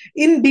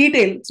in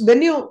detail. So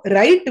when you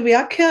write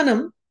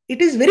Vyakhyanam,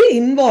 it is very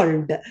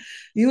involved.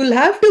 You will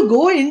have to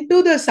go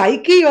into the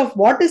psyche of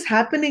what is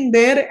happening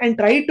there and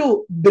try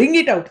to bring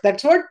it out.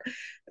 That's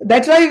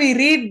why we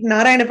read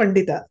Narayana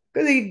Pandita,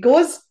 because he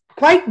goes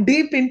quite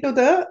deep into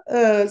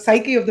the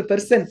psyche of the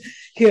person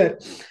here.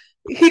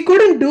 He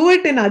couldn't do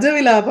it in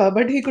Ajavilapa,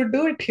 but he could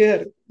do it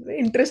here. Very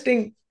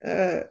interesting,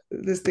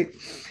 this thing.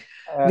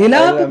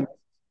 Vilapa.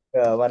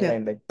 One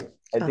line, like,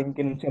 I think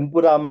in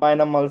Champu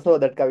Ramayanam also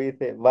that Kavi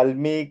say,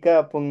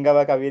 Valmika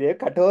Pungava Kavire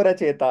Katora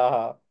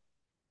Chetaha,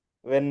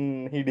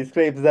 when he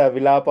describes the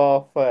Vilapa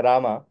of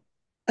Rama.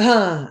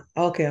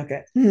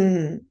 Okay.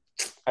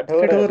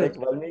 Katora, like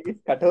Valmiki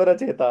Katora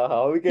Chetaha.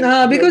 How we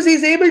can because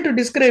he's able to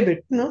describe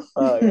it, no?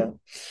 Yeah.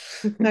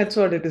 That's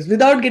what it is,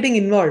 without getting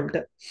involved.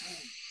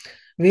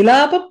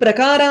 Vilapa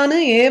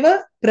prakarana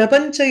eva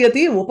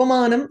prapanchayati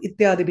upamanam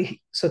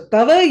ityadibhi. So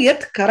tava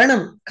yat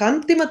karanam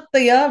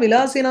kantimattaya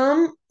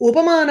vilasinam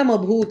upamanam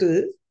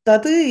abhut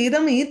tat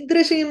idam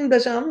idrashim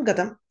dasham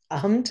gatam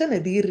aham cha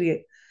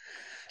nadirye.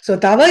 So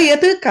tava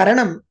yat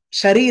karanam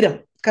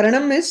shariram.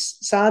 Karanam is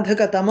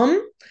sadhakatamam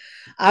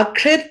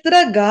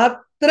akshetra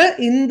gatra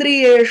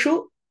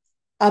indriyeshu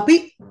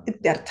api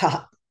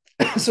ityartha.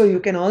 So you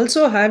can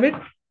also have it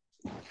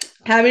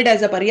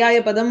as a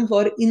paryaya padam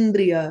for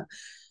indriya.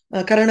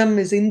 Karanam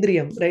is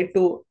indriyam, right?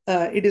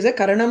 It is a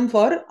karanam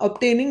for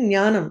obtaining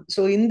jnanam.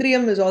 So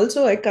indriyam is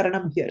also a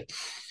karanam here.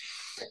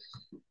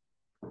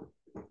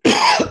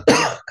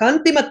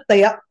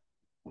 Kantimattaya.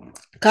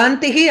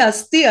 Kantihi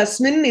asti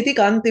asmin iti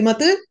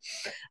kantimat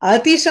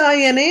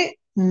atishayane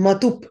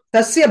matup.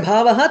 Tasya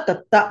bhavaha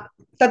tatta.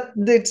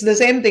 It's the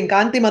same thing.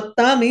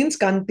 Kantimatta means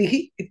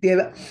kantihi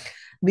ityeva.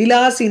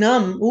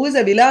 Vilasinam. Who is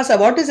a vilasa?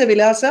 What is a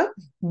vilasa?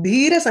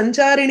 Dhira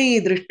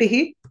sancharini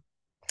drishtihi.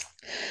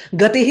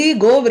 Gatihi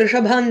go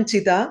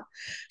vrishabhanchita.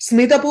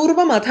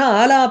 Smitapurvam atha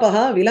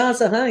alapaha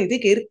vilasaha iti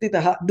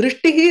kirtitaha.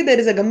 Drishtihi, there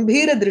is a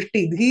gambhira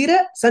drishti. Dhira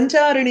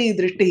sancharini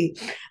drishtihi.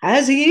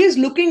 As he is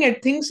looking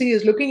at things, he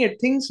is looking at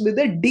things with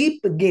a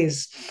deep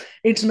gaze.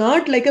 It's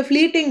not like a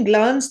fleeting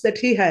glance that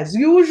he has.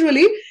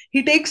 Usually,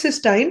 he takes his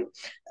time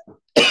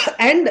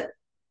and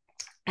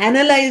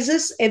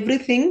analyzes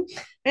everything,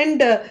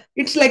 and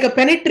it's like a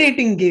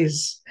penetrating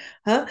gaze.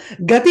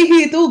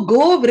 Gatihi tu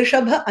go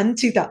vrishabha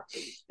anchita.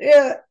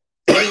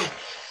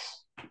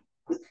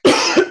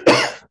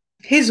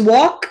 His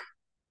walk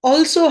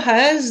also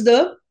has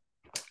the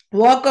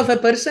walk of a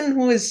person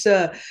who is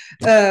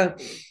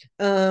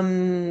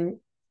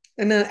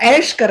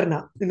Aish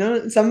Karna,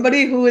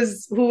 somebody who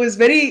is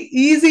very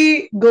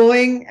easy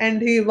going,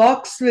 and he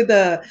walks with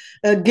a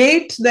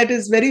gait that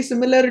is very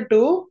similar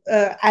to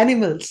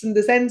animals, in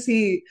the sense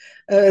he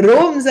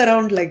roams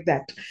around like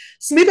that.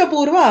 Smita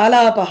Purva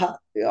Alapaha,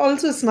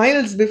 also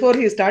smiles before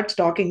he starts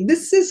talking.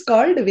 This is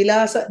called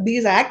Vilasa.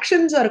 These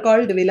actions are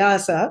called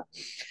Vilasa.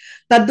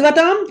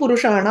 Tadvatam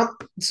Purushanam.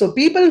 So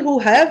people who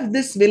have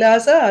this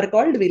Vilasa are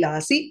called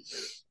Vilasi.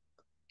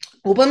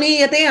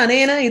 Upamiyate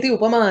anena iti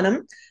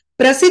upamanam.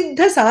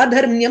 Prasiddha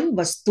sadharmyam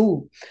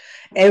vastu.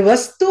 A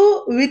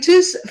vastu which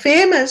is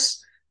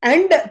famous,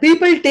 and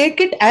people take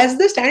it as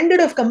the standard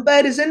of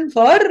comparison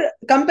for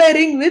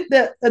comparing with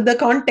the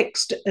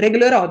context,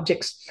 regular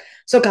objects.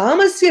 So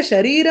kamasya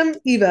shariram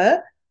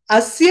iva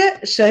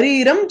asya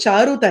shariram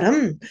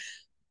charutaram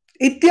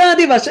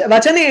ityadi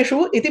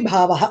vachaneshu iti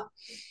bhavaha.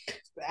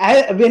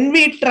 When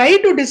we try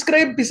to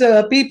describe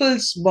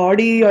people's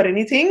body or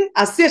anything,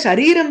 asya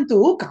shariram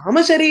tu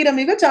kama shariram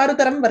iva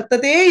charutaram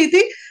vartate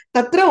iti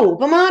tatra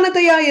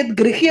upamanataya yad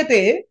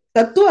grihyate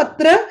tattu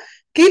atra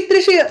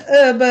kītrishi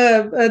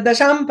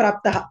dasham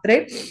praptaha,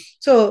 right?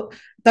 So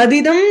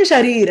tadidam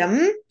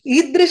shariram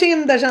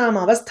idrishim dasham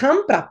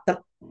avastham praptam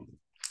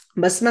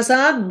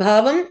basmasad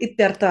bhavam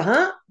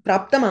ityarthaha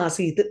praptam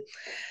asit.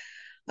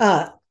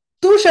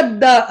 tu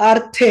shabda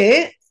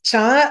arthe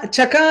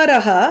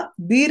chakaraha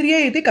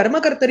dirye iti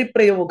karmakartari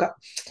prayoga.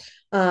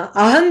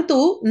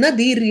 Ahantu na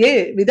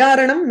dirye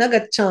vidaranam na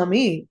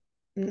gacchami.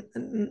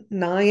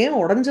 நான் ஏன்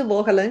உடஞ்சு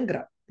போகலைங்கிற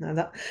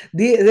அதான்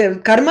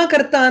கர்மா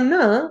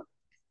கர்த்தான்னா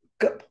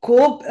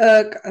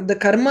the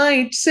karma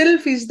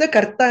itself is the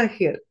karta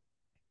here.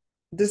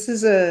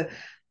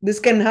 This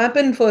can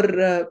happen for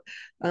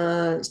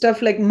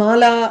stuff like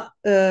mala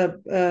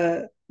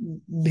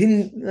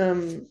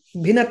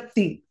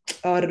bhinakti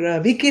or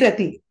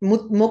vikirati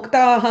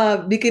muktaha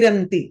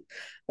vikiranti,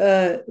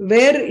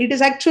 where it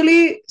is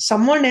actually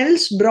someone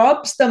else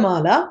drops the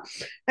mala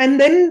and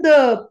then the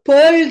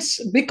pearls,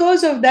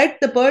 because of that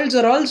the pearls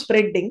are all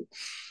spreading.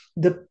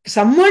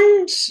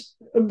 Someone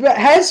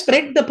has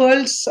spread the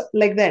pearls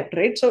like that,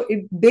 right? So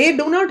they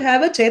do not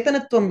have a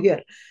chetanatvam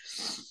here.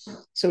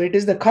 So it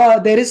is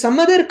there is some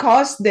other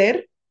cause there.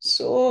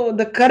 So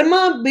the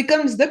karma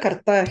becomes the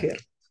karta here.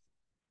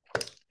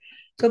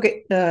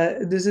 Okay,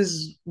 this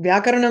is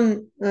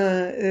Vyakaranam.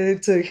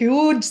 It's a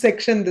huge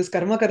section, this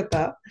karma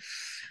karta.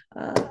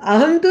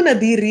 Ahantu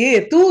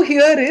nadirye, tu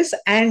here is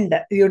and.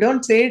 You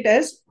don't say it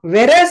as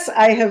whereas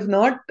I have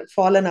not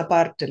fallen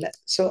apart.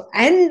 So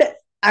and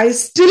I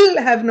still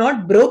have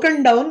not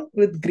broken down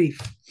with grief.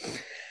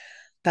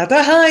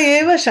 Tataha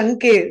eva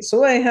shanke.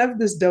 So I have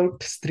this doubt.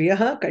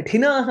 Striyaha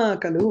kathinaha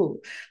kalu.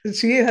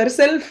 She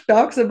herself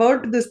talks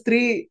about this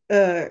three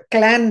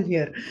clan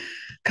here.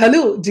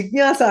 Kalu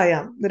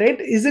jignasayam, right?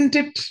 Isn't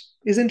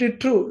it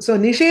true? So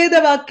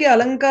nisheda vakya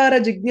alankara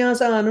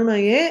jignasa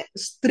anunaye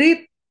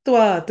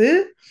stritvat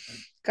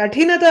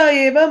kathinata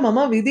eva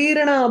mama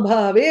vidirana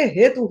bhave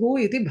hetuhu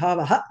iti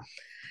bhavaha.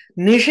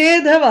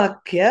 Nisheda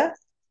vakya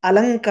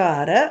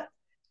alankara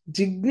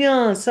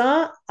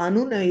jignasa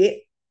anunaye.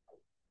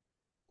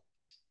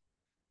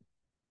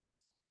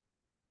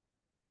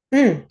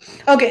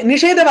 Okay,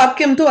 nisheda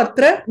vakyam tu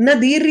atra na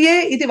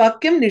dirye iti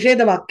vakyam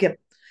nisheda vakyam.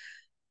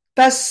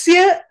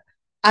 Tasya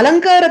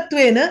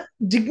alankarattvena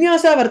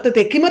jignasa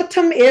vartate.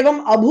 Kimartham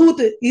evam abhut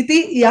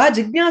iti ya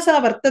jignasa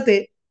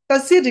vartate.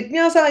 Tasya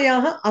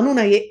jignasayaha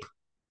anunaye.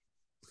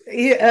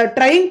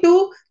 Trying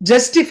to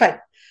justify.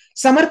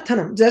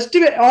 Samarthanam.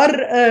 Justify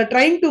or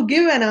trying to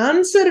give an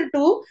answer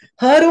to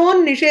her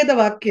own nisheda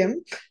vakyam.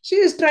 She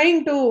is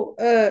trying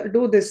to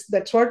do this.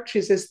 That's what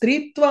she says.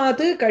 Stritvat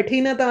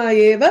kathinata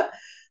eva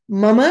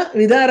mama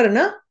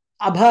vidarana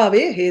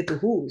abhave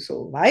hetuhu.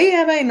 So why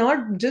have I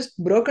not just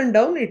broken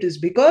down? It is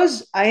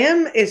because I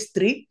am a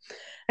stri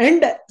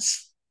and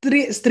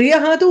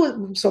striyaha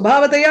tu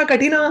swabhavataya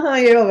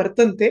kathinaha eva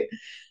vartante.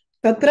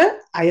 Tatra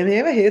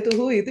ayameva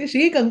hetuhu iti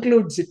she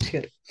concludes it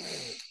here.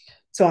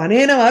 So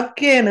anena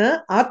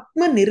vakyena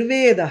atma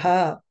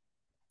nirvedaha.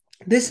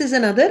 This is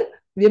another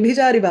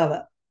vyabhichari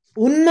bhava.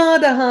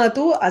 Unmadaha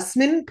tu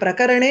asmin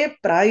prakarane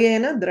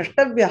prayena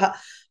drashtavyaha.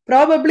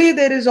 Probably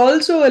there is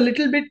also a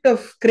little bit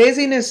of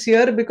craziness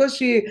here because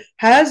she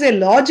has a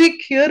logic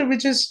here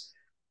which is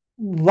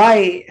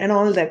why and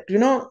all that. You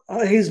know,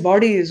 his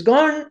body is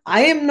gone.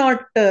 I am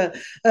not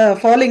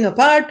falling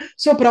apart.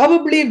 So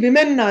probably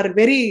women are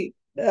very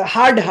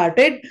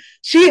hard-hearted.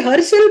 She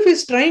herself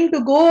is trying to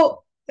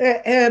go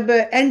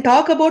and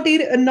talk about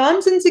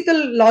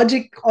nonsensical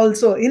logic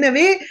also. In a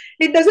way,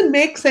 it doesn't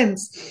make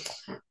sense.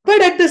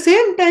 But at the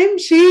same time,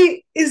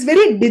 she is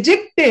very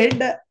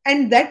dejected,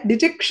 and that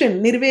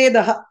dejection,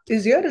 nirvedaha,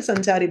 is your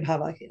sanchari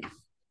bhava here.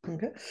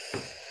 Okay.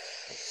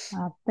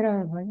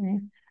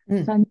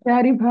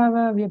 Sanchari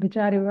bhava,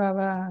 vyabhichari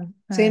bhava.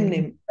 Same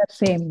name.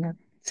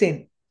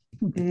 Same.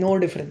 No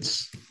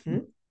difference.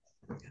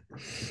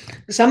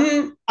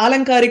 Some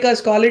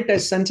alankarikas call it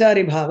as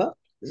sanchari bhava.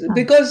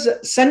 Because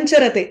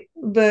sancharate,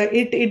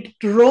 it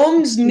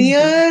roams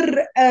near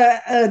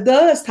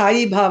the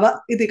sthayi bhava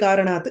iti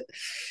karanat.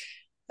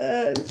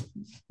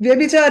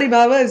 Vyabhichari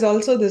bhava is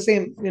also the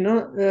same, you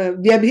know.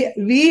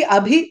 Vi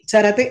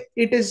abhicharate.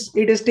 It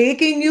is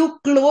taking you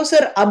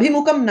closer.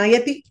 Abhimukam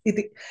nayati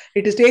iti.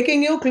 It is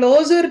taking you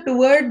closer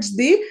towards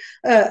the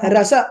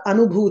rasa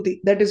anubhuti.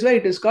 That is why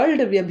it is called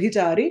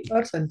vyabhichari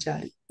or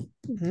sanchari.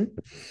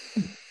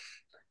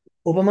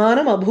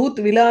 Upamanam abhut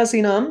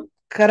vilasinam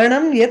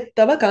karanam yet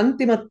tava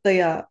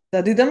kantimattaya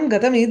tadidam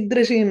gatam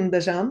idrashim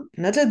dasham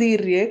nacha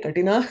dirye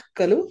katinah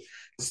kalu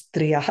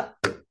striyah.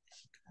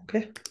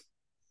 Okay,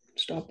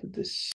 stop with this.